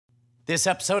This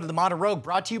episode of The Modern Rogue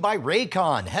brought to you by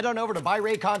Raycon. Head on over to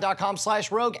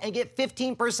buyraycon.com/rogue and get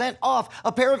 15% off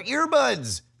a pair of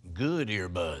earbuds. Good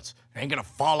earbuds. They ain't gonna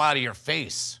fall out of your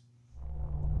face.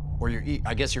 Or your,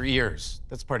 I guess your ears.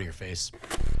 That's part of your face.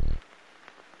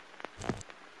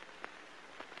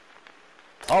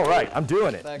 All right, I'm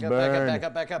doing it. Back up, Burn, back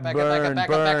up, back up, back up, burn, back up, back up,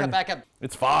 burn. back up, back up.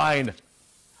 It's fine.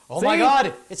 Oh See? my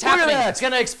God, it's Look at happening. that. It's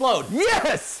gonna explode.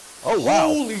 Yes! Oh, wow.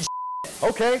 Holy shit.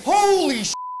 Okay. Holy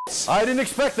shit. I didn't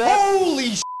expect that. Holy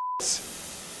shit.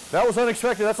 That was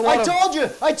unexpected. That's a lot I told you.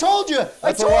 I told you. I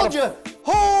That's a lot told you.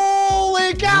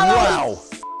 Holy cow. That Wow.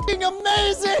 was f***ing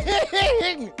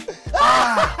amazing.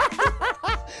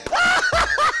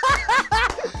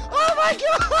 Oh my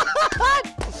God.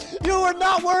 You were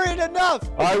not worried enough.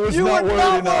 I was you not were worried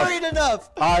not enough. worried enough.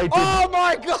 I did. Oh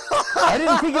my God. I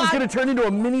didn't think it was going to turn into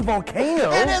a mini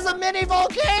volcano. It is a mini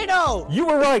volcano. You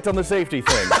were right on the safety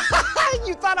thing.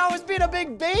 You thought I was being a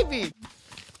big baby.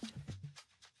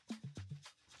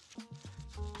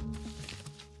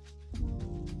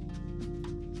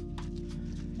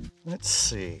 Let's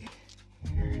see.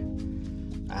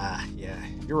 Yeah,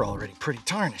 you're already pretty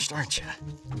tarnished, aren't you?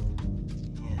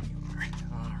 Yeah, you are.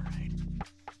 All right.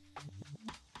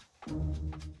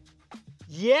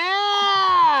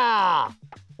 Yeah!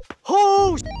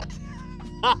 Oh,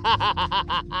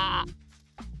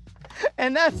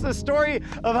 and that's the story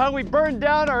of how we burned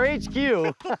down our HQ.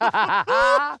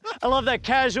 I love that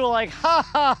casual, like, ha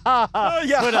ha ha ha,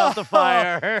 Yeah. put out the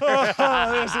fire.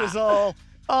 This is all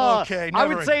okay. I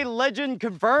would say legend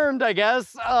confirmed, I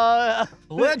guess.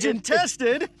 legend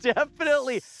tested.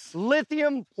 Definitely.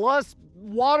 Lithium plus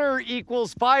water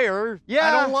equals fire. Yeah.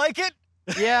 I don't like it,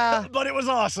 Yeah. but it was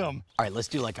awesome. All right, let's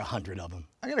do like 100 of them.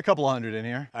 I got a couple hundred in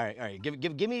here. All right.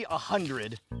 Give me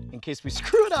 100 in case we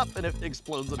screw it up and it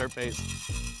explodes in our face.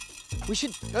 We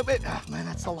should, oh man,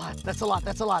 that's a lot. That's a lot.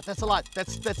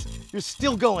 You're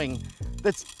still going.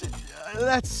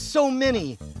 That's so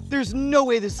many. There's no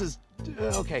way this is,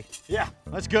 okay. Yeah,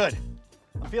 that's good.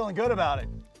 I'm feeling good about it.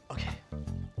 Okay.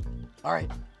 All right.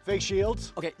 Fake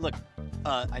shields. Okay, look,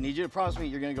 I need you to promise me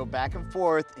you're gonna go back and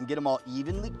forth and get them all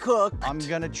evenly cooked. I'm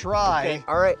gonna try. Okay,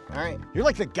 all right. You're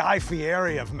like the Guy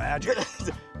Fieri of magic.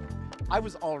 I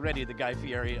was already the Guy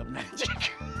Fieri of magic.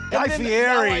 Guy And then now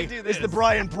Fieri I do is this. the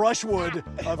Brian Brushwood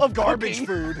of garbage cooking.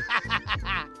 food.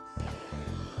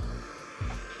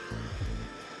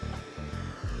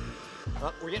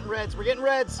 Oh, we're getting reds. Get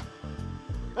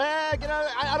out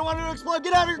of I don't want it to explode.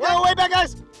 Get out of here. Go away, bad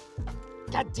guys.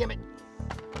 God damn it.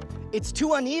 It's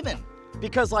too uneven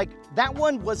because like that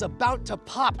one was about to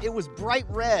pop. It was bright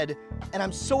red and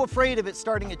I'm so afraid of it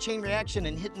starting a chain reaction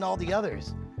and hitting all the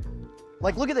others.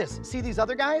 Like, look at this. See these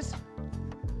other guys?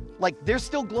 Like they're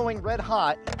still glowing red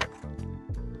hot.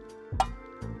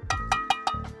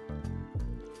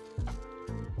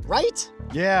 Right?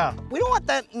 Yeah. We don't want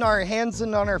that in our hands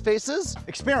and on our faces.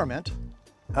 Experiment.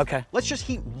 Okay. Let's just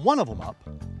heat one of them up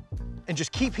and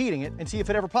just keep heating it and see if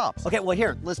it ever pops. Okay, well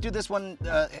here, let's do this one.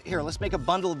 Here, let's make a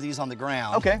bundle of these on the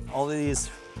ground. Okay. All of these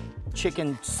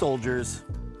chicken soldiers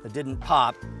that didn't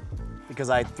pop because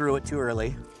I threw it too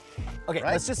early. Okay,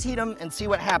 Right. let's just heat them and see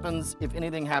what happens, if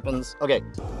anything happens. Okay.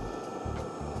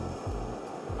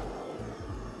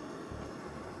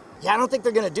 Yeah, I don't think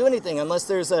they're gonna do anything unless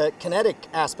there's a kinetic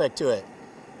aspect to it.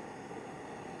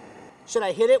 Should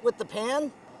I hit it with the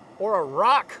pan or a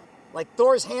rock? Like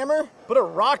Thor's hammer? Put a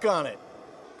rock on it.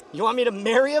 You want me to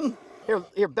marry him?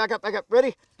 Here, back up.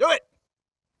 Ready? Do it!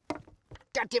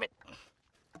 God damn it.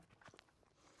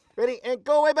 Ready? And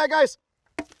go away, bad guys.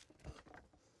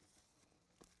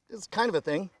 This is kind of a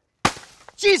thing.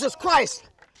 Jesus Christ!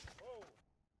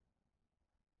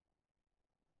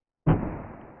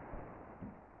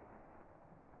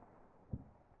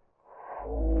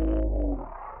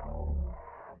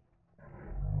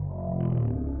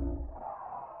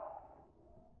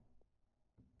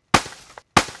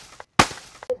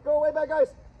 Go away, bad guys.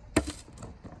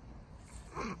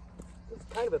 It's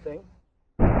kind of a thing.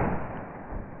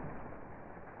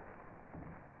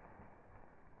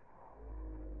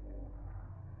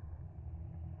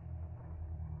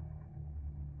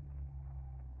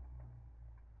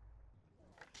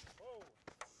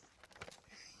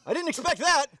 I didn't expect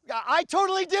that. I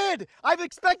totally did. I've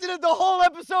expected it the whole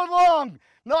episode long.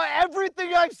 No,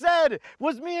 everything I've said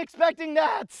was me expecting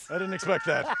that. I didn't expect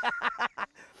that.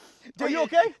 Are you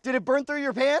okay? Did it burn through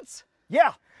your pants?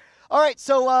 Yeah, All right,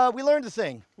 so we learned a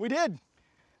thing. we did.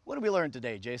 What did we learn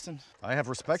today, Jason? I have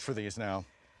respect for these now.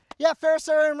 Yeah,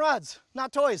 Ferrocerium rods,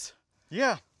 not toys.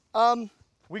 Yeah. We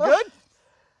Well, good?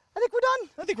 I think we're done.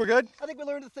 I think we're good. I think we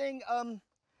learned a thing.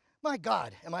 My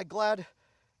God, am I glad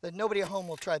that nobody at home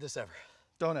will try this ever.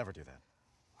 Don't ever do that.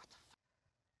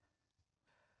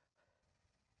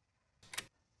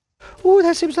 Ooh,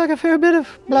 that seems like a fair bit of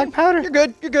black powder. You're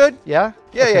good. You're good. Yeah?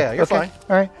 Yeah, Okay, yeah, you're okay, fine.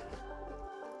 All right.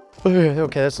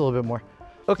 Okay, that's a little bit more.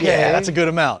 Okay. Yeah, that's a good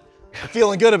amount. I'm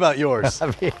feeling good about yours.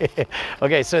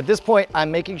 Okay, so at this point,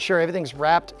 I'm making sure everything's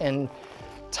wrapped and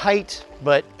tight,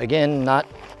 but again, not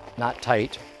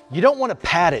tight. You don't want to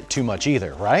pad it too much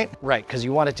either, right? Right, because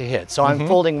you want it to hit. So I'm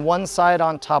folding one side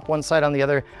on top, one side on the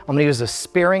other. I'm gonna use a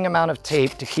sparing amount of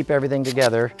tape to keep everything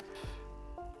together.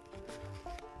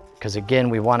 Because again,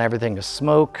 we want everything to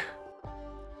smoke.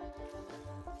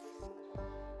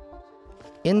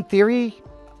 In theory,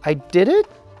 I did it.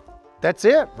 That's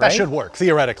it, right? That should work,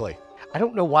 theoretically. I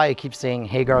don't know why I keep saying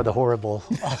Hagar the Horrible.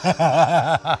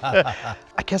 I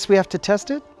guess we have to test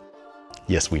it?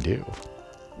 Yes, we do.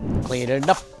 Clean it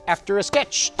up after a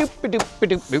sketch.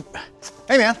 Doop-a-doop-a-doop-doop.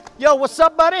 Hey, man. Yo, what's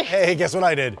up, buddy? Hey, guess what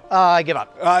I did? I give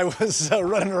up. I was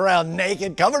running around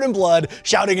naked, covered in blood,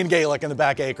 shouting in Gaelic in the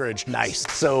back acreage.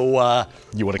 Nice. So,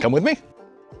 you want to come with me?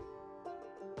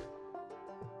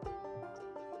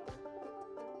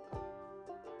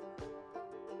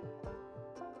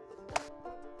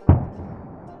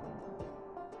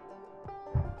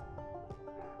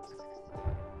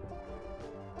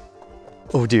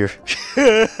 Oh dear.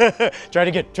 Try it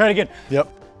again, try it again. Yep.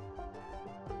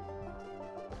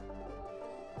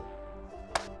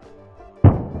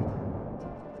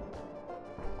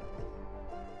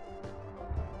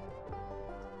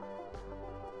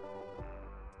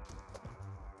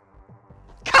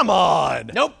 Come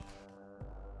on! Nope.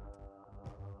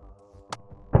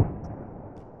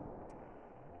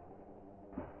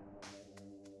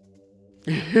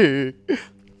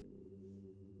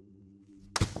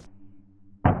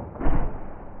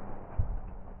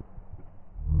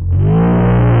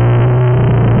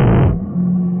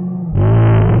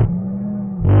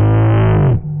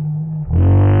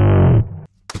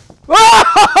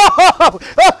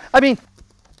 I mean,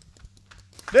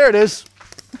 There it is.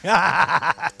 holy,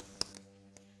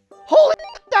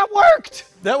 that worked!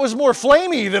 That was more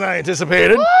flamey than I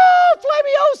anticipated. Oh,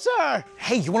 Flamiosa!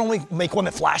 Hey, you want to make one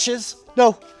that flashes?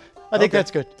 No, I think Okay.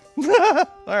 that's good.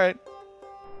 All right.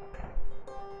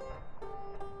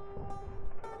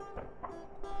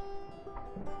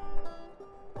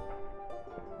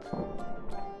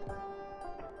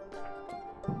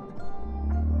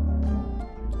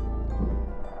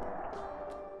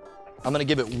 I'm gonna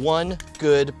give it one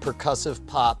good percussive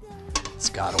pop. It's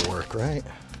gotta work, right?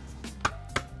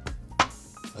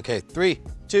 Okay, 3,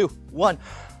 2, 1.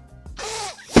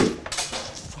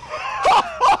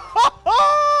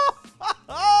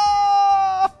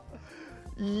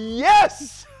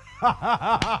 Yes!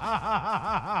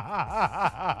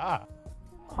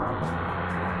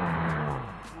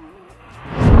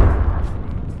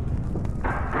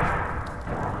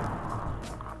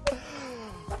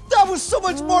 That was so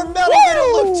much more metal than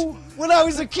it looked when I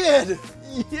was a kid.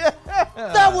 Yeah!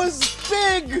 That was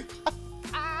big.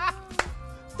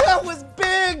 That was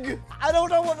big. I don't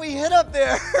know what we hit up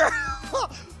there.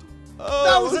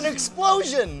 That was an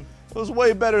explosion. It was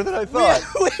way better than I thought.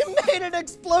 We made an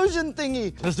explosion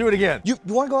thingy. Let's do it again. You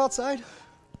want to go outside?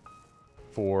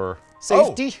 For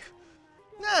Safety?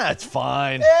 Nah, it's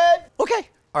fine. Okay.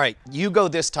 All right, you go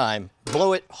this time.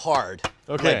 Blow it hard.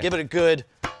 Okay. Like, give it a good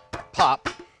pop.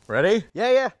 Ready?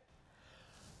 Yeah.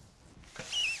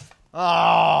 Oh,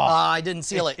 I didn't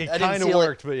seal it. it I didn't kind of seal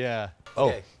worked, but yeah. Oh,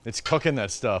 Okay. it's cooking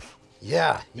that stuff.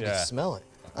 Yeah, you Yeah. can smell it.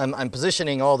 I'm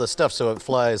positioning all the stuff so it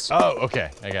flies. Oh,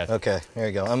 okay, I got it. Okay, there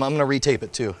you go. I'm gonna retape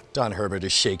it too. Don Herbert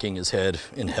is shaking his head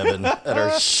in heaven at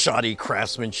our shoddy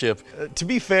craftsmanship. To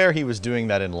be fair, he was doing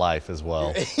that in life as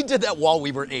well. He did that while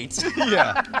we were 8.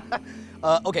 Yeah.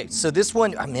 Okay, so this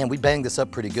one, oh, man, we banged this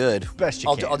up pretty good. Best you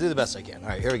I'll can. I'll do the best I can. All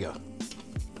right, here we go.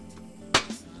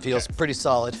 Feels pretty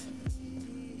solid.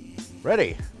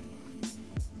 Ready?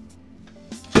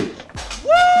 Woo!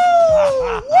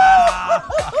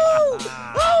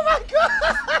 Oh my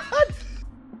God!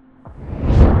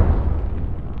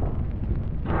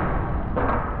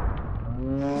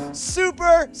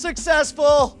 Super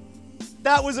successful.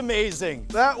 That was amazing.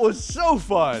 That was so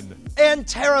fun. And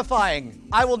terrifying.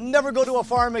 I will never go to a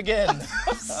farm again.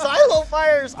 Silo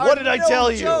fires are What did I no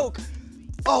tell you? joke.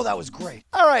 Oh, that was great.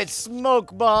 All right,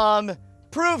 Smoke Bomb.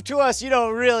 Prove to us you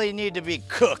don't really need to be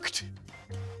cooked.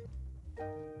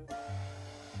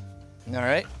 All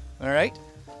right.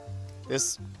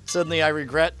 This, suddenly I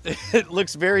regret. It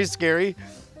looks very scary.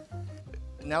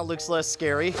 Now it looks less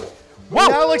scary. Whoa!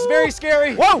 Now it looks very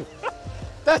scary. Whoa!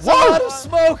 That's Whoa! a lot of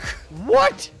smoke.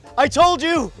 What? I told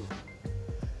you.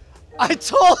 I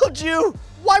told you.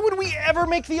 Why would we ever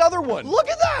make the other one? Look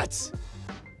at that.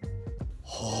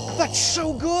 that's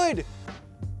so good.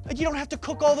 And you don't have to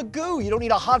cook all the goo. You don't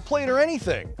need a hot plate or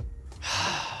anything.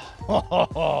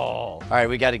 All right,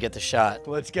 we got to get the shot.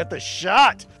 Let's get the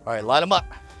shot. All right, light them up.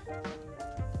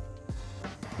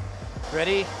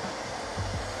 Ready?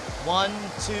 1,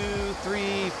 2,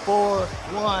 3, 4.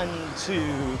 1,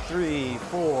 2, 3,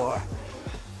 4.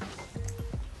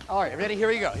 All right, ready? Here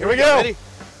we go. Here we go. Ready? Get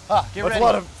That's ready. a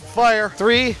lot of fire.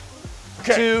 3,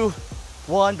 Okay. 2,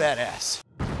 1. Badass.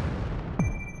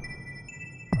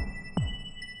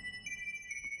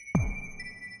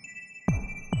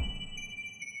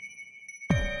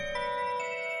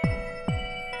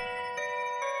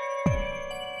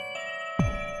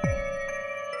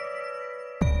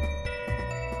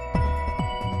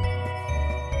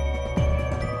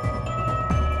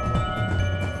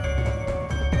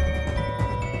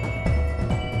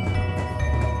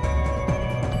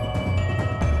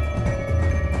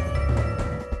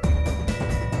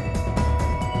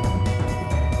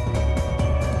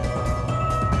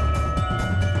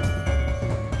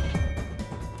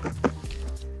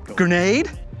 Grenade?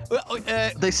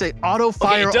 They say auto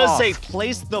fire it does off. say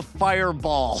place the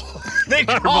fireball. They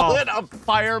call it a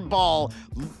fireball,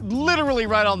 literally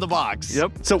right on the box.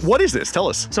 Yep. So what is this? Tell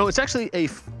us. So it's actually a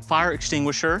fire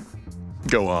extinguisher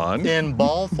Go on. in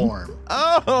ball form.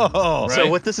 Oh. So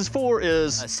what this is for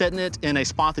is setting it in a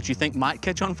spot that you think might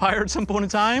catch on fire at some point in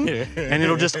time, and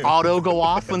it'll just auto go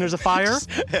off when there's a fire.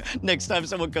 Next time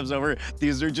someone comes over,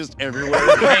 these are just everywhere,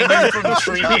 hanging from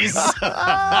trees.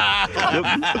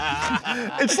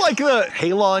 It's like the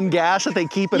halon gas that they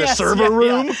keep in Yes, a server yeah,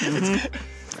 room. yeah.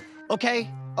 Okay,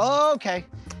 okay.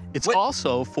 It's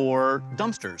also for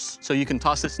dumpsters. So you can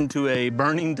toss this into a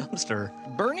burning dumpster.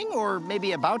 Burning or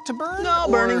maybe about to burn? No,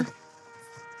 or... burning.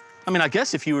 I mean, I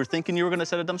guess if you were thinking you were gonna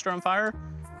set a dumpster on fire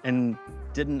and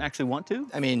didn't actually want to,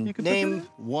 I mean, you could put it name in.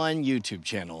 one YouTube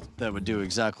channel that would do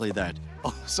exactly that.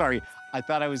 Oh, sorry, I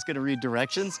thought I was gonna read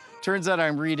directions. Turns out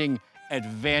I'm reading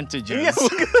advantages.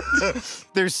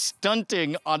 They're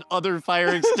stunting on other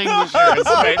fire extinguishers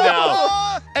right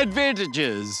now.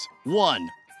 Advantages. 1,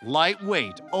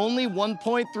 lightweight, only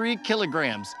 1.3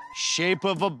 kilograms. Shape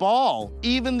of a ball.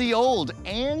 Even the old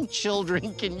and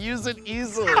children can use it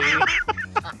easily.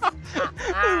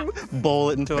 Bowl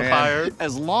it into a fire.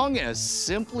 As long as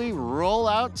simply roll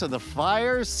out to the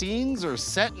fire, scenes are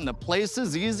set into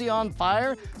places easy on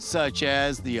fire, such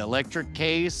as the electric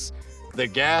case, the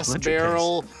gas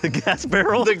barrel, The gas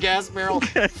barrel? the gas barrel,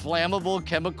 flammable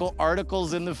chemical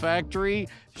articles in the factory,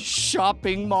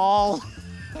 shopping mall,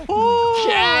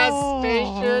 gas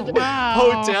station,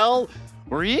 hotel,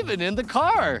 or even in the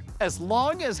car. As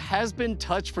long as has been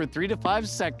touched for 3 to 5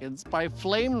 seconds by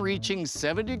flame reaching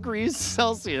 7 degrees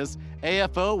Celsius,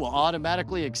 AFO will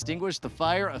automatically extinguish the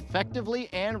fire effectively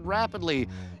and rapidly.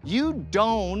 You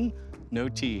don't, no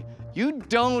T, you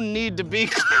don't need to be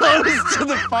close to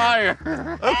the fire.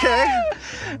 Okay.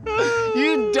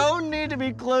 You don't need to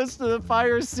be close to the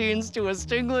fire scenes to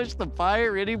extinguish the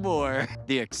fire anymore.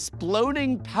 The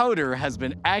exploding powder has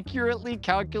been accurately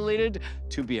calculated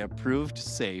to be approved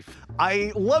safe.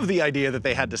 I love the idea that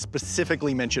they had to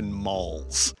specifically mention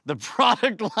malls. The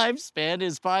product lifespan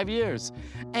is 5 years.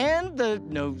 And the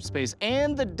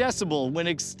decibel when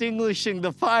extinguishing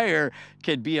the fire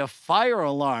can be a fire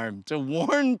alarm to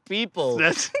warn people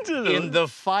in the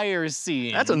fire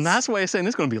scene. That's a nice way of saying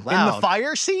it's gonna be loud. In the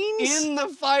fire scenes? In the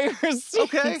fire scenes.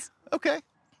 Okay, okay.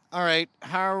 All right,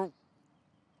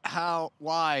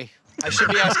 why? I should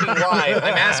be asking why.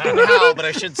 I'm asking how, but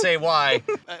I should say why.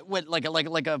 What, like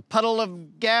a puddle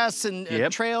of gas and a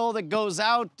trail that goes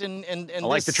out and I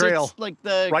like the trail. sits like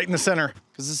the Right in the center.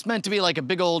 because it's meant to be like a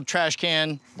big old trash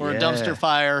can or a dumpster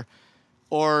fire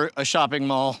or a shopping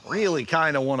mall. Really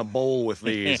kind of want to bowl with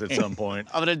these at some point.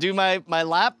 I'm gonna do my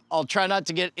lap. I'll try not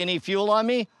to get any fuel on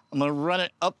me. I'm gonna run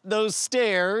it up those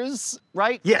stairs,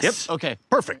 right? Yes. Yep. Okay.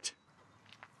 Perfect.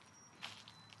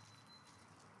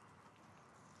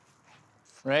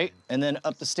 Right, and then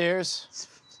up the stairs.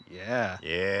 Yeah.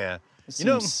 Yeah. It You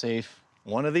know- seems safe.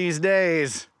 One of these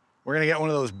days, we're gonna get one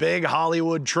of those big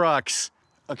Hollywood trucks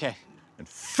Okay. and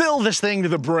fill this thing to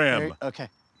the brim. Okay.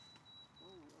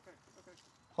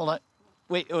 Hold on.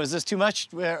 Wait, is this too much?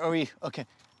 Where are we? Okay.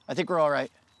 I think we're all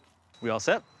right. We all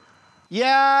set?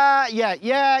 Yes.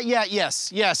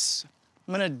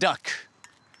 I'm gonna duck.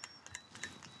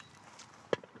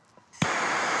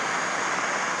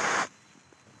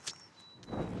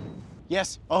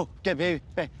 Yes. Oh, okay, baby.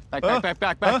 Back.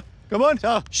 Huh? Come on.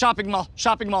 Oh, shopping mall.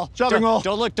 Shopping Don't mall.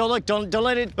 Don't look. Don't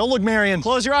let it. Don't look, Marion.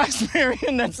 Close your eyes,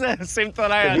 Marion. That's the same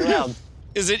thought I had.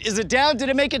 Is it down? Did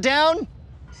it make it down?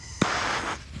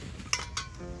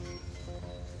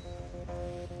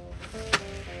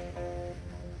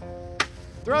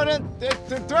 Throw it in.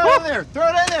 Throw it in there. Throw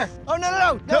it in there. Oh,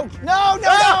 no.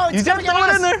 You gotta throw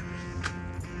it in there.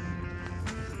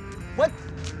 What?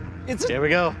 It's There we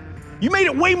go. You made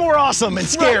it way more awesome and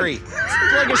scary.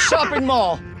 It's like a shopping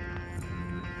mall.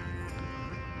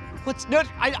 What's no?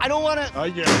 I don't want to.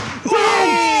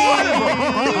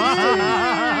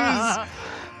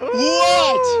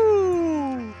 What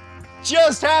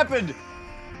just happened?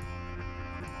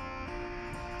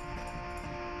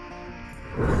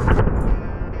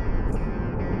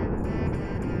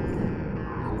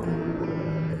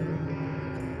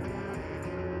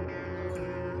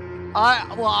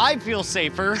 I feel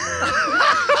safer.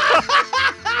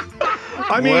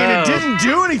 I mean, it didn't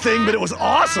do anything, but it was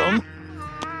awesome.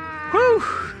 Whew.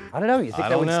 I don't know, you think I that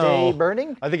don't would know. stay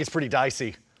burning? I think it's pretty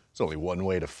dicey. There's only one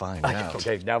way to find out.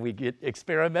 Okay, now we get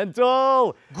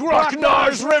experimental.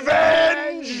 Grocknar's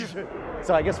revenge!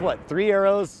 So I guess what, 3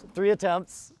 arrows, 3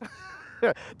 attempts,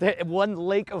 1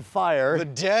 lake of fire. The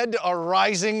dead are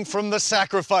rising from the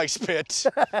sacrifice pit.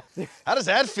 How does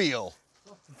that feel?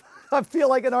 I feel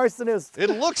like an arsonist. It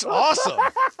looks awesome.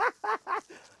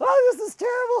 Oh, this is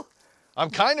terrible. I'm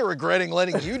kind of regretting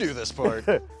letting you do this part.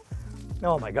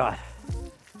 Oh my God.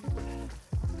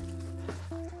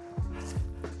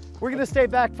 We're gonna stay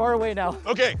back far away now.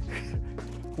 Okay.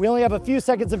 We only have a few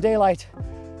seconds of daylight.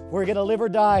 We're gonna live or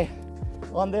die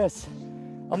on this.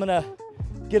 I'm gonna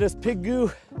get us pig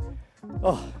goo.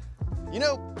 Oh, You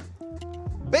know,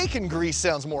 bacon grease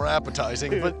sounds more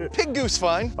appetizing, but pig goose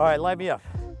fine. all right, light me up.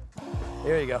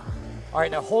 There you go. All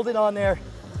right, now hold it on there,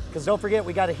 because don't forget,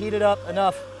 we gotta heat it up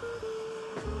enough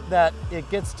that it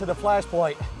gets to the flash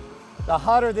point. The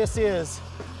hotter this is,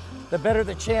 the better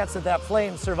the chance that that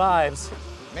flame survives.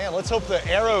 Man, let's hope the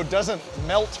arrow doesn't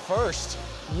melt first.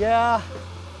 Yeah,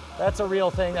 that's a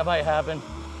real thing that might happen.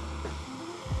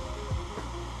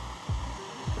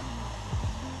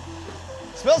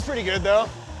 Smells pretty good though.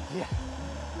 Yeah.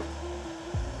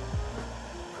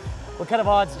 What kind of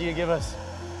odds do you give us?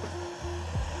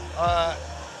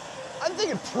 I'm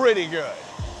thinking pretty good.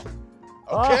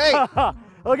 Okay.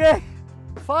 Okay,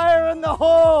 fire in the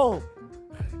hole.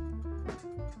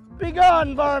 Be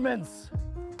gone, varmints.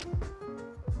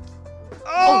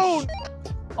 Oh!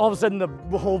 All of a sudden, the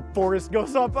whole forest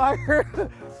goes on fire.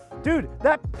 Dude,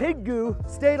 that pig goo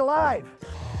stayed alive.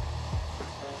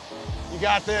 You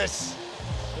got this.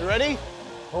 You ready?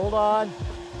 Hold on.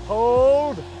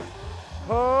 Hold.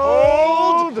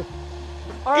 Hold.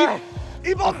 All right.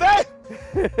 Evil death!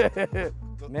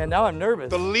 Man, now I'm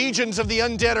nervous. The legions of the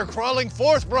undead are crawling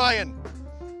forth, Brian.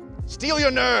 Steel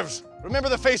your nerves. Remember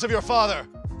the face of your father.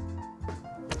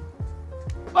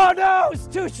 Oh no, it's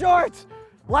too short.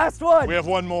 Last one. We have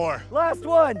one more. Last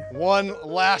one. One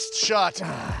last shot.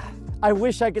 I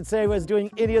wish I could say I was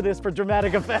doing any of this for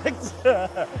dramatic effect.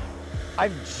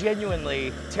 I'm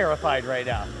genuinely terrified right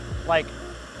now. Like,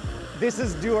 this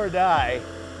is do or die.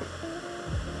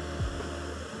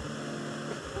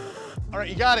 All right,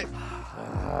 you got it.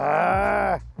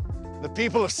 The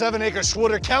people of 7 Acres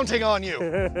Wood are counting on you.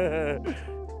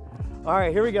 All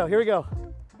right, here we go, here we go.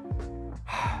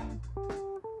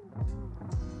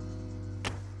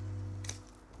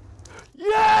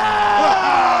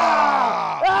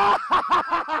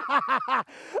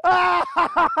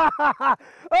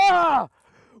 Ah!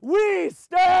 We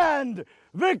stand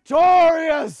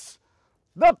victorious!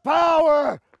 The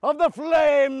power of the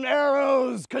flame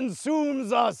arrows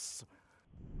consumes us!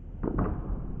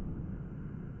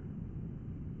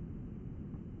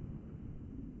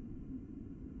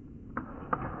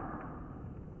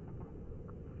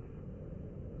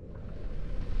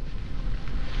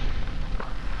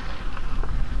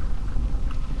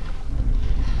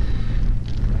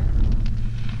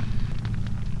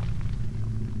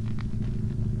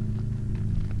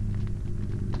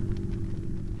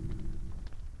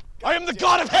 I am the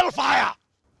god of hellfire!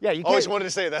 Yeah, you Always can't, wanted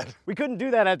to say that. we couldn't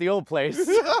do that at the old place.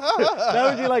 That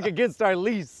would be like against our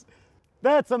lease.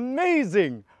 That's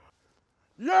amazing.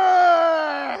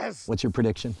 Yes! What's your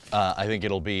prediction? I think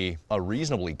it'll be a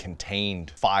reasonably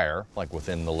contained fire, like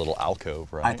within the little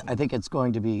alcove, right? I think it's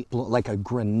going to be like a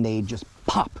grenade, just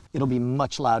pop. It'll be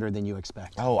much louder than you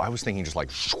expect. Oh, I was thinking just like,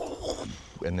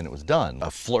 and then it was done.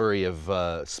 A flurry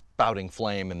of spouting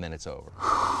flame, and then it's over.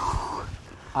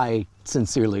 I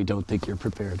sincerely don't think you're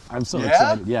prepared. I'm so Yeah?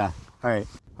 excited. Yeah. All right.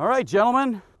 All right,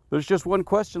 gentlemen, there's just one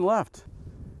question left.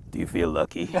 Do you feel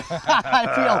lucky?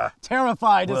 I feel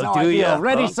terrified is how I do feel. ya,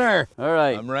 Ready, punk? sir. All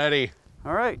right. I'm ready.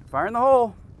 All right, fire in the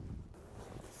hole.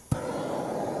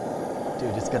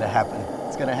 Dude, it's gonna happen.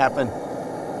 It's gonna happen.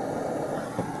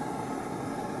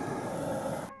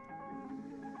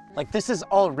 Like, this is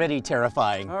already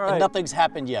terrifying, All right. and nothing's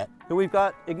happened yet. So we've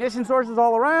got ignition sources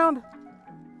all around.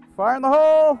 Fire in the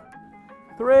hole.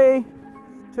 3,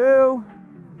 2,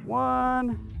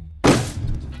 1.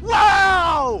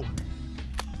 Wow!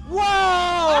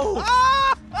 Wow!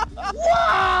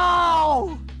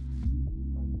 Wow!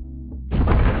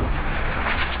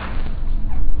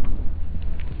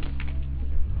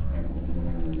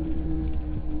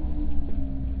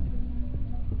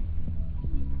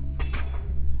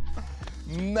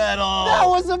 Metal. That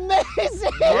was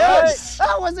amazing! Yes!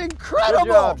 That was incredible!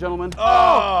 Good job, gentlemen.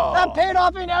 Oh, That paid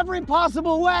off in every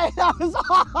possible way. That was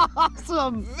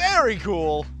awesome. very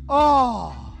cool.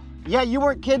 Oh. Yeah, you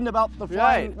weren't kidding about the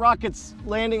flying Right. rockets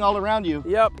landing all around you.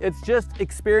 Yep, it's just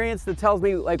experience that tells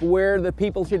me like where the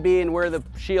people should be and where the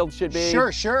shields should be.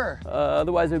 Sure.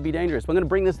 Otherwise it would be dangerous. I'm gonna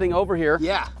bring this thing over here.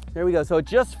 Yeah. There we go. So it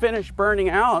just finished burning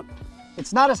out.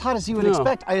 It's not as hot as you would No.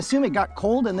 expect. I assume it got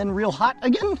cold and then real hot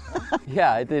again.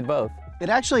 Yeah, it did both. It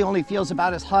actually only feels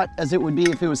about as hot as it would be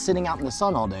if it was sitting out in the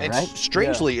sun all day, And right?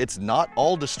 strangely, it's not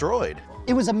all destroyed.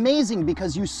 It was amazing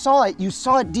because you saw it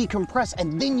decompress,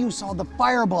 and then you saw the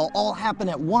fireball all happen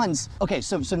at once. Okay,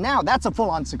 so now that's a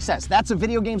full-on success. That's a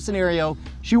video game scenario.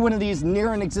 Shoot one of these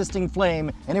near an existing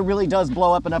flame, and it really does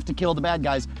blow up enough to kill the bad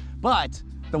guys. But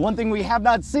the one thing we have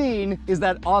not seen is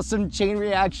that awesome chain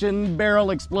reaction barrel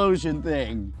explosion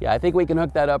thing. Yeah, I think we can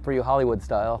hook that up for you Hollywood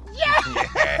style.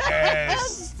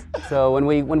 Yes. So when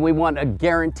we want a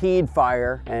guaranteed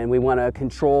fire and we want to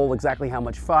control exactly how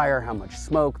much fire, how much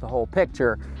smoke, the whole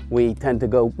picture, we tend to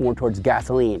go more towards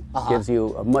gasoline. Gives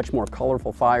you a much more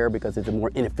colorful fire because it's a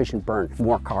more inefficient burn.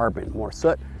 More carbon, more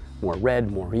soot, more red,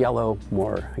 more yellow,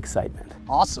 more excitement.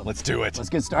 Awesome. Let's do it. Let's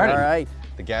get started. All right.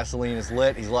 The gasoline is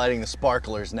lit. He's lighting the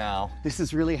sparklers now. This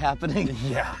is really happening.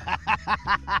 Yeah.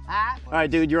 All right,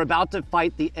 dude, you're about to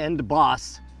fight the end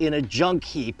boss in a junk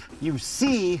heap. You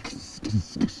see,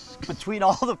 between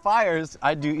all the fires,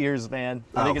 I do ears, man.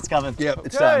 I think it's coming. Yep,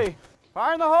 it's time. Okay,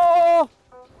 fire in the hole.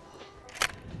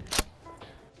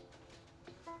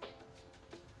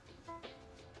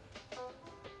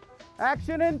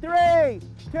 Action in 3,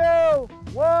 2,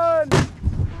 1.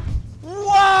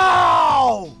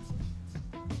 Wow!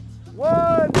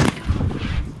 1.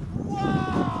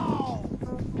 Wow!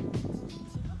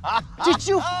 Did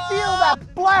you feel that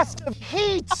blast of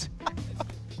heat?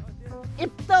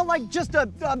 It felt like just a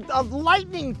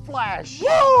lightning flash.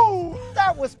 Woo!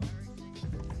 That was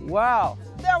Wow.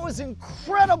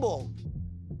 incredible.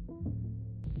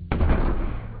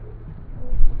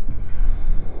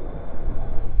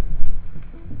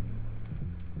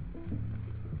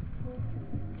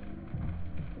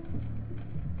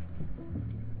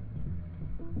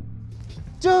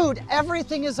 Dude,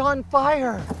 everything is on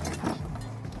fire.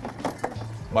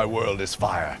 My world is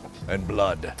fire and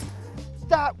blood.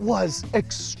 That was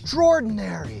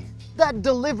extraordinary. That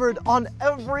delivered on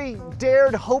every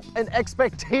dared hope and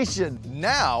expectation.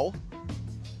 Now,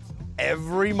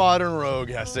 every modern rogue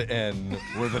has to end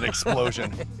with an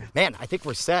explosion. Man, I think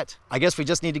we're set. I guess we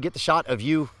just need to get the shot of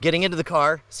you getting into the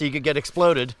car so you could get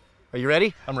exploded. Are you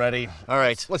ready? I'm ready. All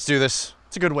right. Let's do this.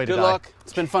 It's a good way to Good die. luck.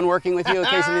 It's been fun working with you in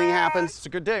case anything happens. It's a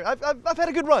good day. I've had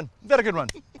a good run. I've had a good run.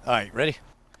 All right, ready?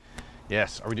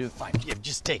 Yes. Are we doing fine? Yeah,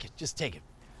 just take it. Just take it.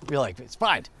 Be like, it's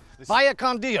fine. Vaya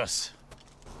con Dios.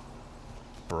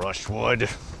 Brushwood.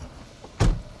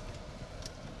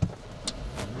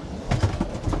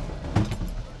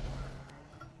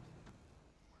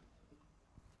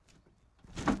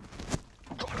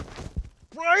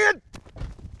 Brian!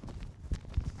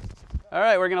 All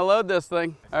right, we're gonna load this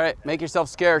thing. All right, make yourself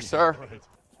scarce, sir.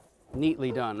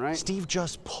 Neatly done, right? Steve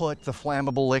just put the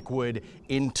flammable liquid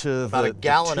into About a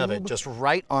gallon of it, tube. just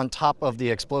right on top of the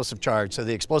explosive charge. So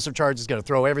the explosive charge is gonna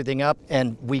throw everything up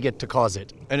and we get to cause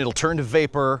it. And it'll turn to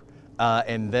vapor,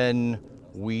 and then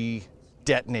we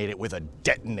detonate it with a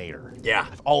detonator. Yeah.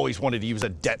 I've always wanted to use a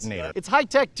detonator. It's high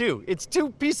tech too. It's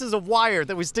 2 pieces of wire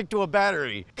that we stick to a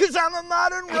battery. Cause I'm a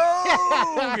modern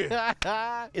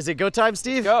rogue! Is it go time,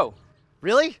 Steve? Go.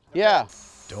 Really? Yeah.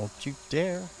 Don't you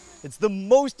dare. It's the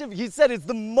most, he said it's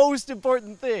the most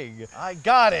important thing. I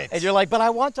got it. And you're like, but I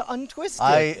want to untwist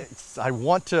it. I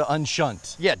want to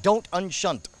unshunt. Yeah, don't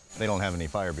unshunt. They don't have any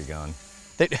fire begun.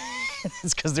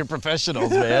 It's because they're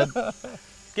professionals, man.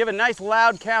 Give a nice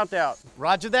loud count out.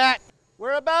 Roger that.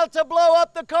 We're about to blow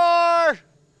up the car. All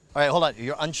right, hold on.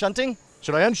 You're unshunting?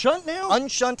 Should I unshunt now?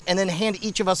 Unshunt and then hand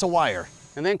each of us a wire.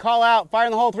 And then call out, fire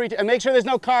in the hole 3, and make sure there's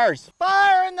no cars.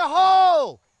 Fire in the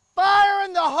hole! Fire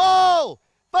in the hole!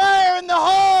 Fire in the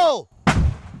hole!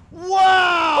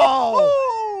 Wow!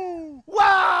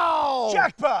 Wow!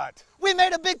 Jackpot! We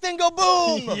made a big thing go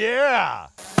boom! Yeah!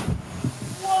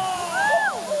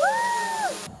 Whoa!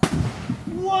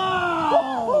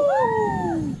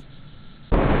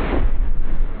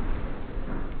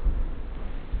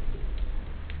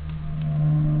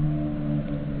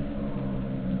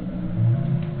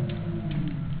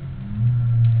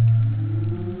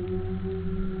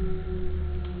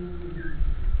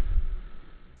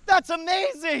 That's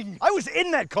amazing! I was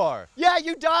in that car Yeah,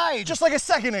 you died! just like a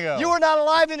second ago. You are not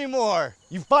alive anymore!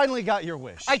 You finally got your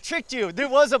wish. I tricked you. There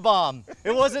was a bomb.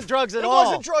 It wasn't drugs at It all.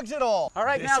 wasn't drugs at all. All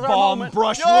right, This now's our bomb, moment.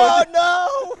 Brushwood. Oh,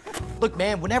 no! Look,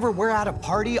 man, whenever we're at a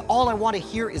party, all I want to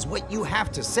hear is what you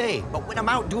have to say. But when I'm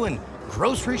out doing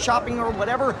grocery shopping or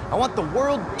whatever, I want the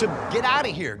world to get out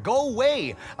of here, go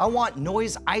away. I want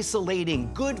noise isolating,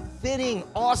 good fitting,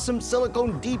 awesome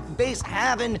silicone deep bass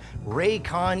having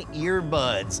Raycon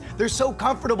earbuds. They're so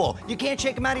comfortable, you can't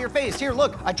shake them out of your face. Here,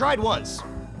 look, I tried once.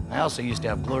 I also used to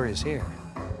have glorious hair.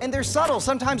 And they're subtle,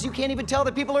 sometimes you can't even tell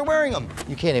that people are wearing them.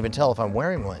 You can't even tell if I'm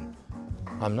wearing one.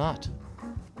 I'm not.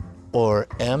 Or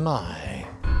am I?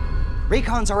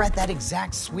 Raycons are at that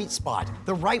exact sweet spot.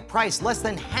 The right price, less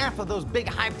than half of those big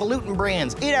highfalutin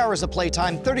brands. 8 hours of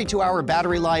playtime, 32-hour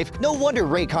battery life. No wonder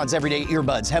Raycon's everyday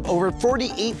earbuds have over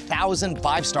 48,000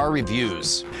 5-star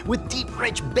reviews. With deep,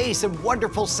 rich bass and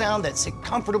wonderful sound that sit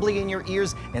comfortably in your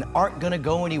ears and aren't gonna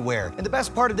go anywhere. And the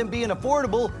best part of them being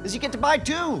affordable is you get to buy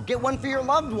 2. Get one for your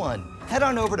loved one. Head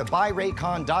on over to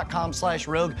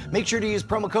buyraycon.com/rogue. Make sure to use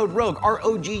promo code ROGUE,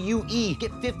 R-O-G-U-E.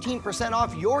 Get 15%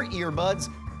 off your earbuds.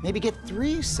 Maybe get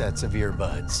 3 sets of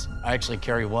earbuds. I actually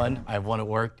carry one. I have one at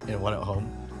work and one at home.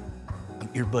 I'm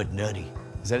earbud nutty.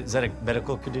 Is that a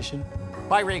medical condition?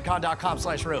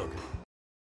 Buyraycon.com/rogue.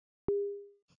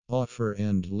 Offer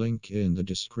and link in the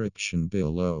description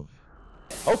below.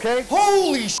 Okay.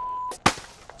 Holy sh!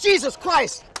 Jesus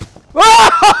Christ!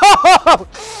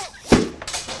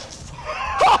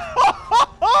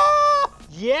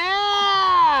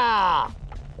 Yeah!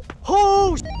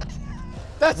 Oh,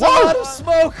 that's a lot of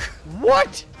smoke.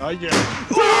 What? Yeah.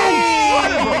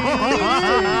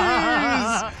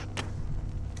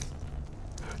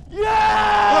 Yeah!